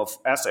view of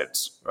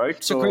assets, right?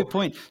 It's a great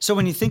point. So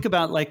when you think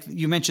about, like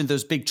you mentioned,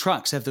 those big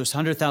trucks have those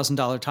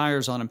 $100,000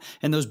 tires on them,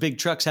 and those big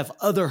trucks have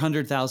other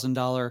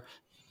 $100,000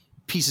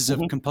 pieces of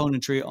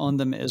componentry on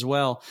them as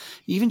well.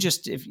 Even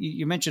just, if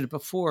you mentioned it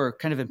before,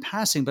 kind of in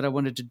passing, but I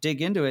wanted to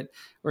dig into it,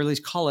 or at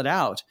least call it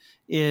out,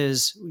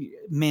 is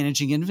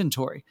managing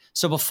inventory.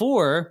 So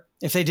before,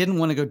 if they didn't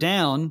want to go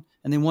down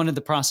and they wanted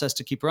the process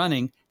to keep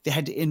running, they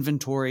had to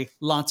inventory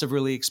lots of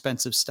really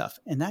expensive stuff.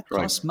 And that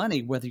costs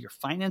money, whether you're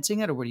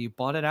financing it or whether you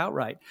bought it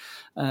outright.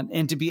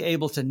 And to be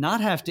able to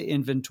not have to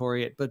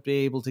inventory it, but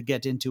be able to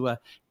get into a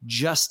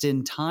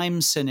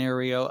just-in-time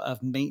scenario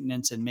of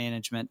maintenance and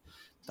management,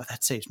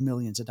 that saves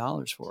millions of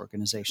dollars for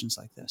organizations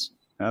like this.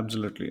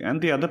 Absolutely.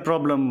 And the other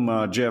problem,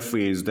 Jeff,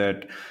 is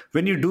that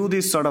when you do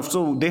this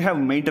so they have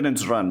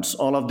maintenance runs.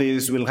 All of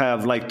these will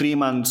have like 3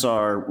 months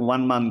or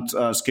 1 month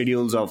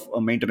schedules of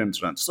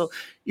maintenance runs. So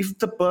if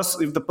the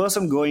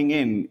person going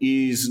in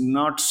is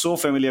not so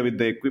familiar with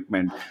the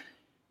equipment,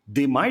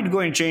 they might go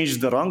and change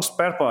the wrong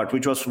spare part,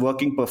 which was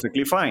working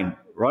perfectly fine,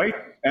 right?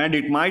 And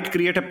it might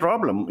create a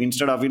problem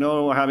instead of,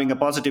 having a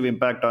positive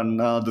impact on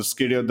the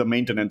schedule, the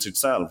maintenance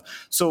itself.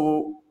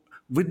 So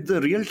with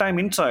the real-time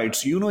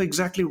insights, you know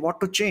exactly what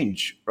to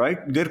change, right?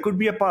 There could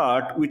be a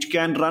part which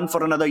can run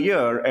for another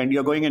year, and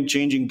you're going and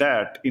changing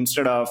that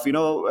instead of,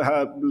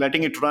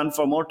 letting it run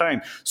for more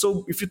time.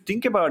 So if you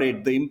think about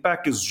it, the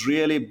impact is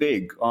really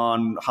big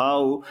on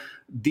how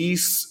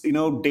these,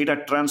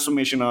 data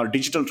transformation or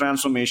digital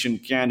transformation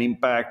can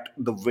impact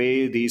the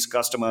way these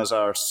customers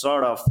are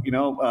sort of,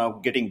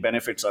 getting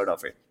benefits out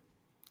of it.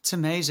 It's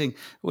amazing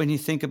when you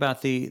think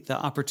about the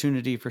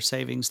opportunity for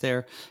savings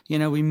there.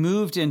 We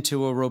moved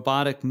into a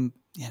robotic,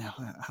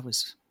 I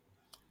was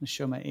going to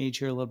show my age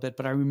here a little bit,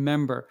 but I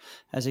remember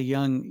as a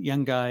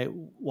young guy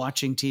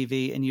watching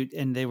TV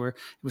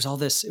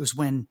it was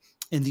when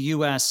in the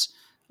US,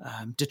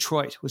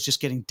 Detroit was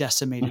just getting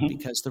decimated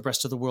because the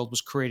rest of the world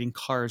was creating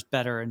cars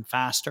better and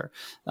faster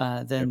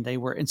than they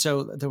were. And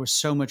so there was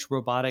so much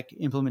robotic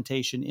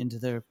implementation into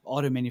the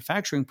auto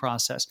manufacturing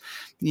process,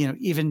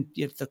 even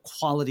the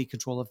quality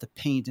control of the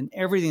paint and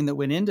everything that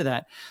went into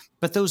that.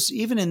 But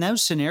even in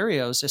those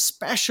scenarios,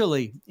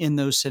 especially in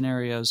those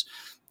scenarios,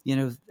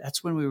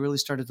 that's when we really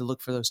started to look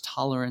for those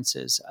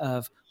tolerances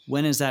of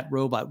when is that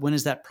robot, when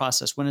is that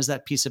process, when is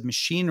that piece of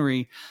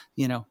machinery,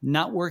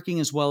 not working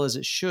as well as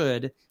it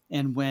should,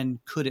 and when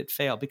could it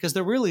fail? Because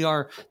there really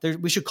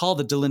we should call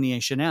the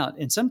delineation out.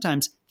 And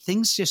sometimes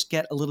things just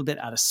get a little bit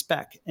out of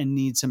spec and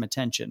need some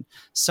attention.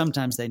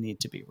 Sometimes they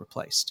need to be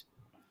replaced.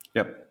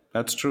 Yep.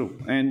 That's true.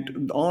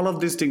 And all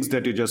of these things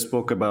that you just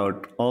spoke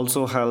about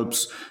also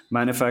helps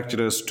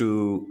manufacturers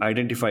to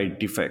identify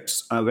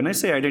defects. When I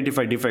say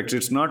identify defects,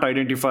 it's not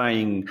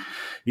identifying,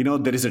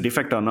 there is a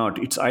defect or not.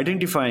 It's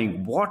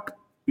identifying what,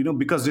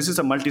 because this is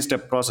a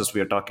multi-step process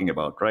we are talking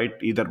about, right?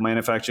 Either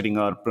manufacturing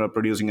or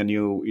producing a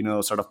new,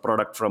 sort of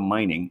product from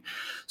mining.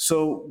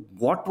 So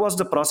what was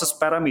the process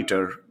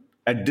parameter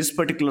at this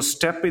particular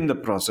step in the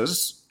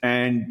process?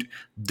 And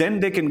then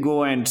they can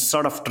go and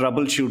sort of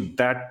troubleshoot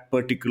that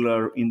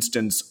particular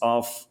instance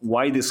of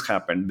why this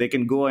happened. They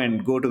can go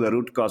to the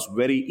root cause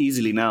very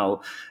easily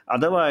now.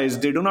 Otherwise,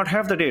 they do not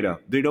have the data.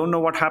 They don't know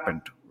what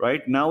happened,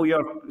 right? Now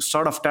you're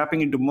sort of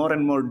tapping into more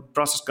and more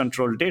process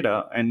control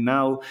data. And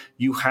now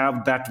you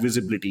have that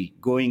visibility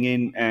going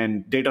in,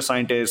 and data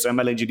scientists,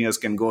 ML engineers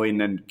can go in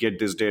and get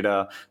this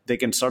data. They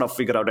can sort of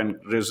figure out and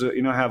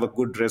have a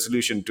good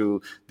resolution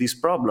to these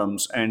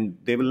problems, and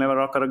they will never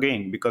occur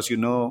again because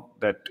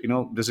that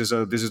this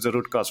is the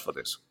root cause for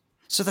this.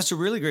 So that's a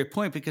really great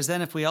point, because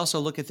then if we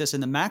also look at this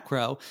in the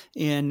macro,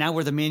 and now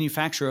we're the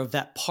manufacturer of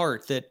that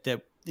part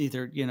that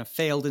either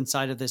failed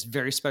inside of this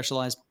very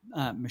specialized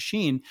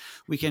machine,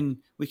 we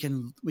can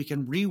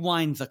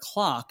rewind the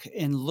clock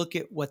and look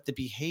at what the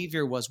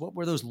behavior was. What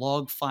were those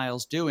log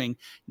files doing?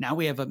 Now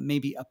we have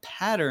maybe a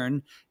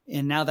pattern,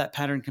 and now that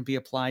pattern can be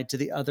applied to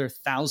the other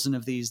 1,000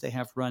 of these they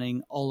have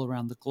running all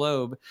around the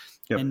globe.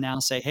 Yep. And now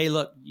say, hey,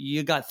 look,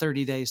 you got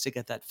 30 days to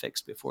get that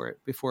fixed before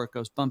it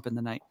goes bump in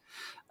the night.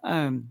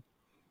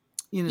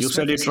 You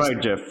said it right,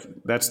 Jeff.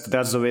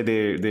 That's the way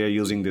they are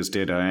using this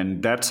data,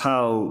 and that's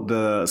how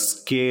the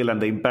scale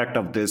and the impact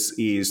of this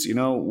is.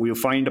 You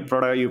find a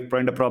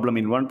problem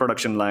in one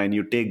production line,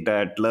 you take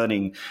that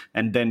learning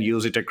and then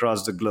use it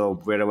across the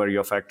globe wherever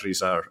your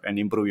factories are, and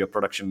improve your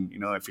production,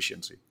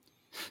 efficiency.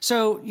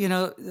 So,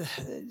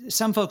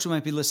 some folks who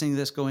might be listening to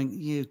this going,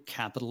 you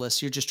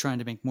capitalists, you're just trying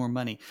to make more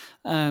money.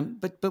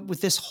 But with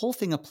this whole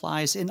thing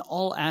applies in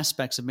all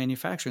aspects of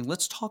manufacturing.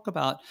 Let's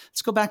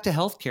go back to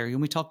healthcare.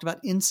 And we talked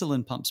about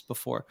insulin pumps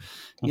before.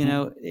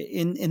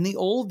 Mm-hmm. In the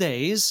old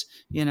days,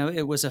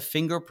 it was a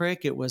finger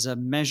prick. It was a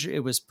measure.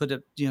 It was put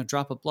a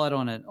drop of blood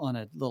on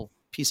a little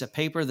piece of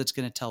paper that's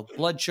going to tell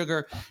blood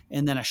sugar,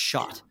 and then a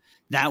shot.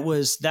 That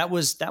was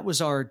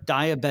our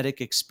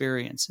diabetic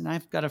experience. And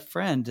I've got a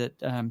friend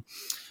that,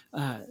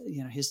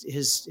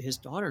 his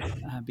daughter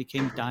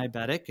became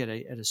diabetic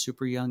at a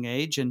super young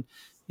age. And,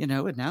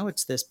 and now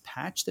it's this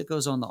patch that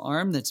goes on the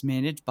arm that's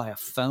managed by a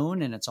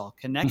phone, and it's all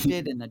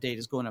connected and the data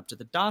is going up to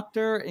the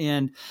doctor.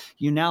 And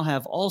you now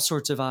have all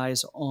sorts of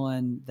eyes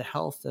on the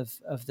health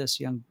of this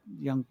young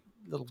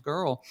little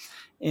girl,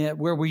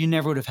 where you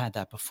never would have had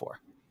that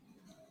before.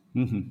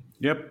 Mm-hmm.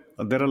 Yep.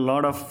 There are a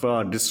lot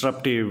of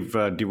disruptive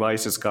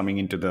devices coming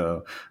into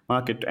the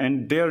market,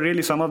 and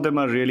some of them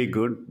are really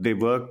good. They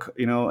work,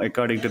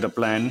 according to the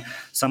plan.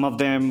 Some of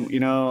them,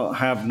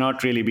 have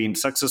not really been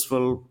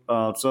successful.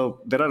 So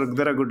there are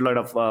a good lot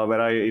of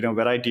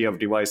variety of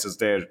devices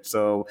there.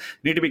 So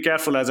need to be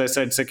careful, as I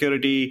said,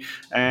 security,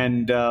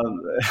 and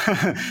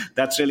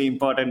that's really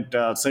important.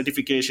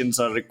 Certifications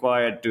are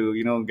required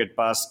to, get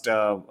past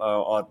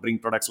or bring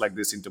products like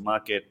this into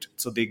market.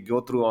 So they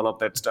go through all of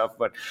that stuff.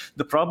 But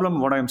the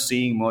problem, what I'm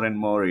seeing more and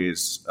more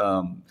is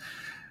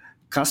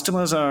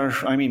customers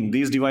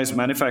these device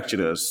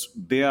manufacturers,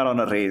 they are on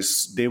a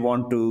race. They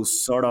want to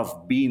sort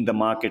of be in the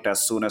market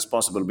as soon as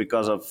possible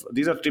because of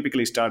these are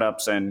typically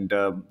startups, and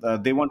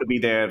they want to be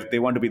there. They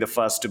want to be the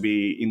first to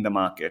be in the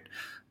market.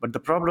 But the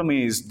problem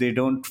is they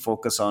don't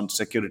focus on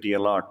security a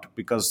lot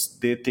because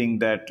they think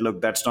that,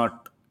 look,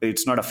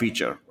 it's not a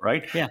feature,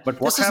 right? Yeah,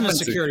 but what this isn't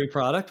a security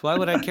product. Why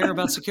would I care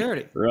about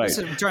security? Right.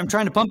 I'm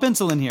trying to pump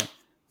insulin here.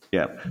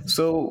 Yeah.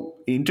 So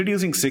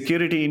introducing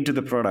security into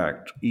the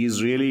product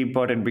is really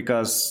important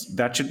because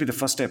that should be the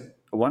first step.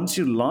 Once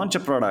you launch a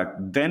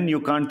product, then you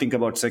can't think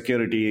about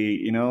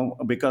security,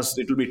 because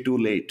it will be too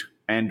late.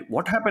 And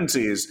what happens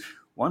is,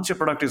 once your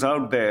product is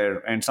out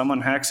there and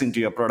someone hacks into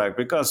your product,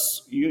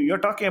 because you're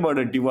talking about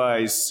a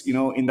device,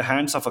 in the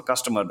hands of a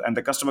customer, and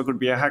the customer could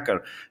be a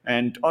hacker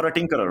or a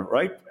tinkerer,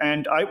 right?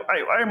 And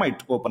I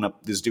might open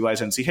up this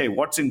device and see, hey,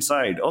 what's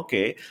inside?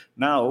 Okay,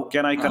 now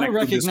can I connect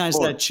to this port? I recognize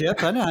that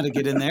chip. I know how to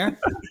get in there.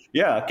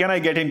 Yeah, can I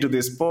get into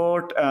this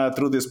port,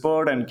 through this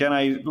port, and can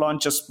I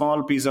launch a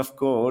small piece of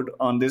code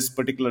on this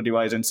particular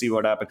device and see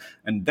what happens?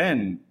 And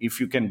then if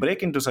you can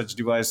break into such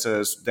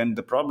devices, then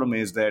the problem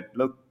is that,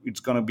 look, it's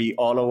going to be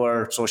all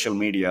over social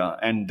media,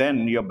 and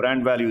then your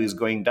brand value is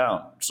going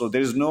down. So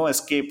there is no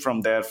escape from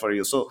there for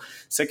you. So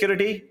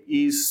security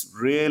is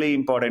really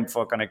important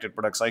for connected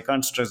products. I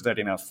can't stress that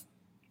enough.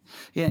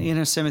 Yeah,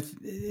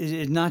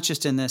 Samith, not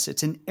just in this,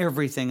 it's in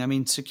everything. I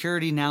mean,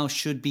 security now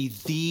should be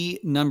the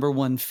number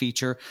one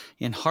feature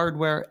in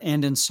hardware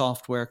and in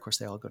software. Of course,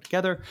 they all go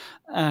together.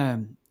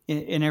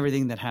 In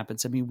everything that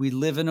happens. I mean, we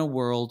live in a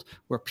world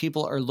where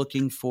people are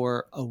looking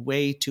for a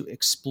way to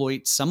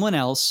exploit someone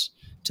else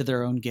to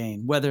their own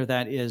gain, whether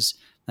that is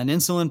an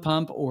insulin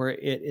pump or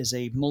it is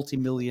a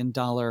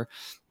multi-million-dollar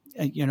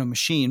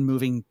machine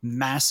moving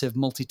massive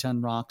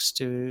multi-ton rocks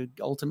to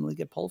ultimately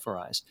get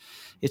pulverized.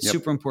 It's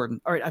super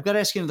important. All right, I've got to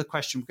ask you another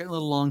question. We're getting a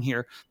little long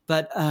here,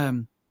 but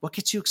what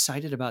gets you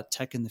excited about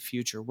tech in the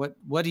future?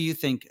 What do you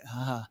think?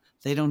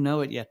 They don't know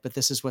it yet, but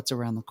this is what's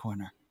around the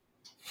corner.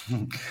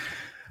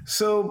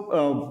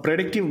 So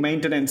predictive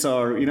maintenance,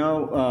 or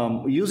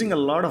using a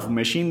lot of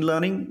machine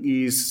learning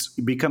is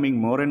becoming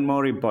more and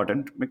more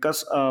important,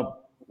 because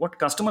what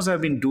customers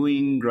have been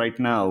doing right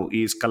now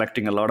is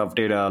collecting a lot of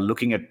data,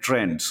 looking at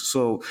trends.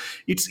 So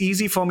it's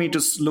easy for me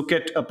to look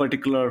at a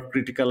particular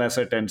critical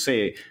asset and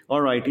say,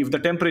 all right, if the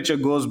temperature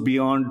goes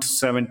beyond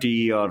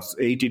 70 or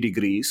 80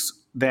 degrees,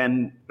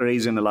 then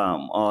raise an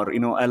alarm or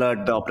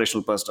alert the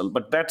operational personnel.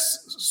 But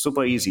that's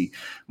super easy.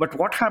 But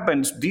what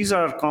happens, these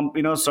are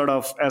sort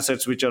of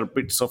assets which are a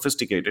bit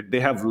sophisticated. They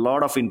have a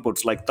lot of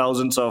inputs, like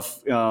thousands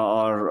of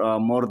or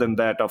more than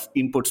that of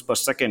inputs per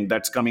second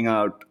that's coming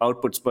out,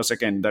 outputs per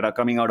second that are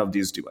coming out of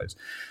these devices.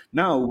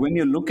 Now, when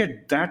you look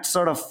at that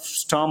sort of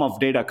storm of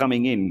data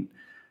coming in,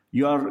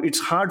 it's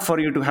hard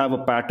for you to have a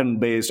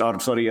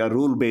a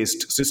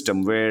rule-based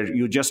system where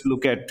you just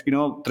look at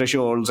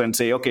thresholds and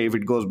say, okay, if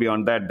it goes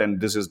beyond that, then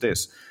this is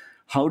this.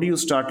 How do you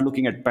start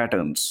looking at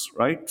patterns,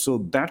 right?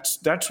 So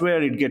that's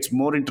where it gets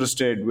more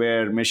interested,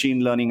 where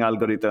machine learning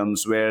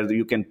algorithms, where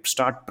you can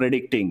start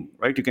predicting,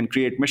 right? You can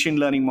create machine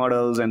learning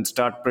models and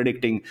start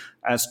predicting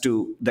as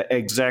to the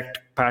exact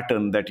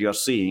pattern that you're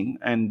seeing,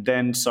 and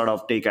then sort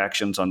of take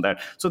actions on that.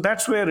 So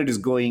that's where it is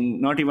going,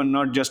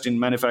 not just in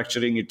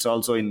manufacturing, it's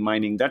also in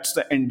mining. That's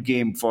the end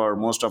game for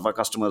most of our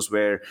customers,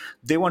 where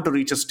they want to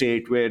reach a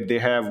state where they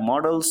have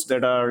models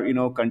that are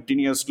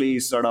continuously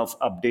sort of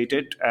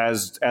updated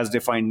as they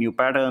find new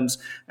patterns,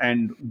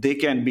 and they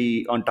can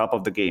be on top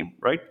of the game,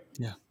 right?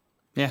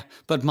 Yeah,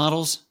 but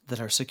models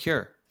that are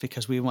secure,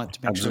 because we want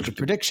to make sure the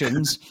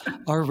predictions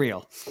are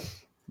real.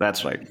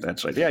 That's right.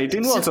 Yeah, it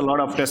involves a lot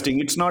of testing.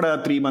 It's not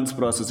a 3 months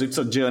process. It's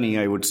a journey,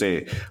 I would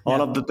say.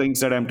 All of the things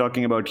that I'm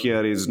talking about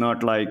here is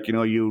not like,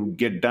 you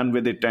get done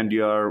with it and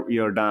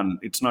you're done.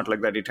 It's not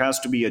like that. It has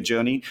to be a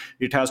journey.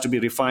 It has to be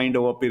refined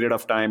over a period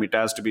of time. It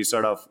has to be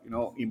sort of,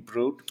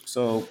 improved.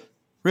 So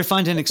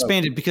refined and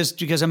expanded,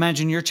 because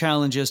imagine your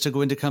challenge is to go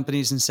into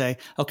companies and say,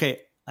 okay,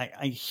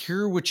 I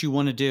hear what you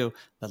want to do,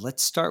 but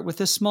let's start with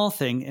this small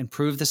thing and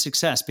prove the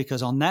success,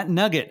 because on that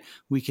nugget,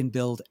 we can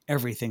build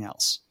everything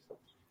else.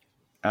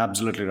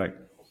 Absolutely right.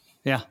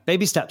 Yeah,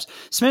 baby steps.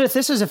 Smith,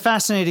 this is a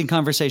fascinating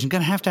conversation.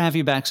 Going to have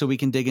you back so we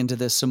can dig into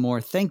this some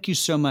more. Thank you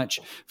so much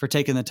for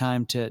taking the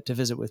time to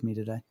visit with me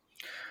today.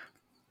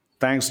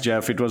 Thanks,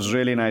 Jeff. It was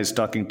really nice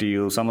talking to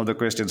you. Some of the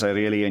questions I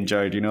really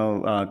enjoyed,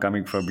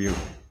 coming from you.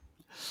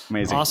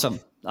 Amazing. Awesome.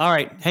 All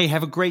right. Hey,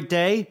 have a great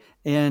day,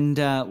 and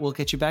we'll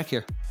get you back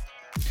here.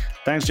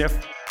 Thanks,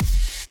 Jeff.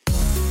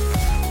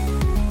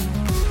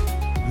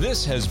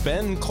 This has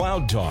been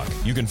Cloud Talk.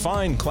 You can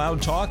find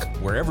Cloud Talk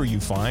wherever you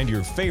find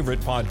your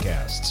favorite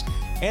podcasts.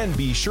 And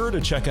be sure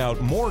to check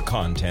out more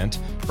content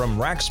from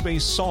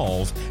Rackspace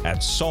Solve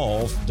at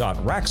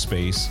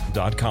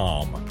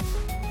solve.rackspace.com.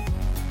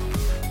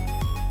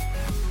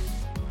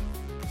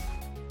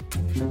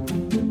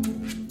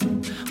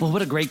 Well,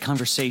 what a great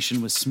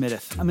conversation with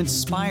Smidith. I'm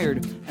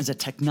inspired as a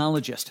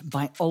technologist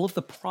by all of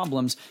the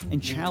problems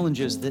and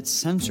challenges that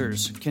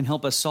sensors can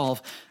help us solve.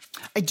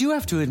 I do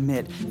have to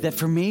admit that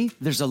for me,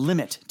 there's a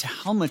limit to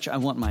how much I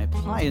want my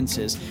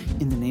appliances,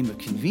 in the name of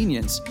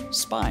convenience,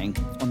 spying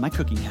on my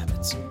cooking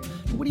habits.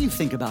 What do you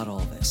think about all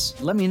this?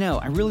 Let me know.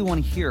 I really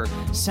want to hear.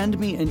 Send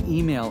me an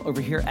email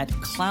over here at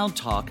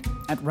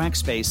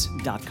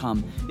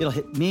cloudtalk@rackspace.com. It'll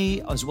hit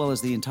me as well as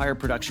the entire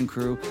production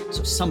crew,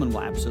 so someone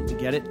will absolutely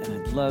get it, and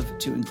I'd love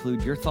to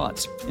include your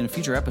thoughts in a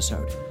future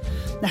episode.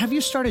 Now, have you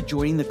started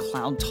joining the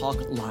Cloud Talk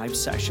live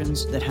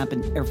sessions that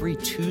happen every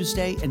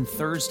Tuesday and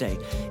Thursday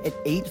at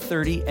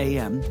 8:30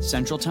 a.m.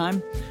 Central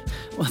Time?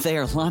 Well, they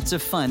are lots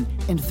of fun,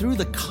 and through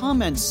the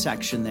comments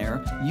section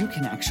there, you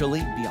can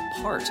actually be a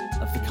part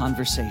of the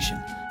conversation.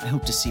 I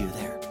hope to see you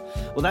there.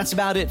 Well, that's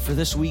about it for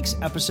this week's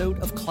episode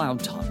of Cloud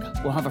Talk.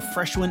 We'll have a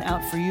fresh one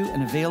out for you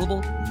and available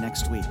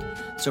next week.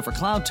 So for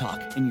Cloud Talk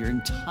and your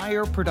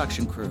entire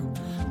production crew,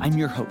 I'm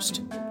your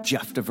host,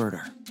 Jeff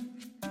DeVerter.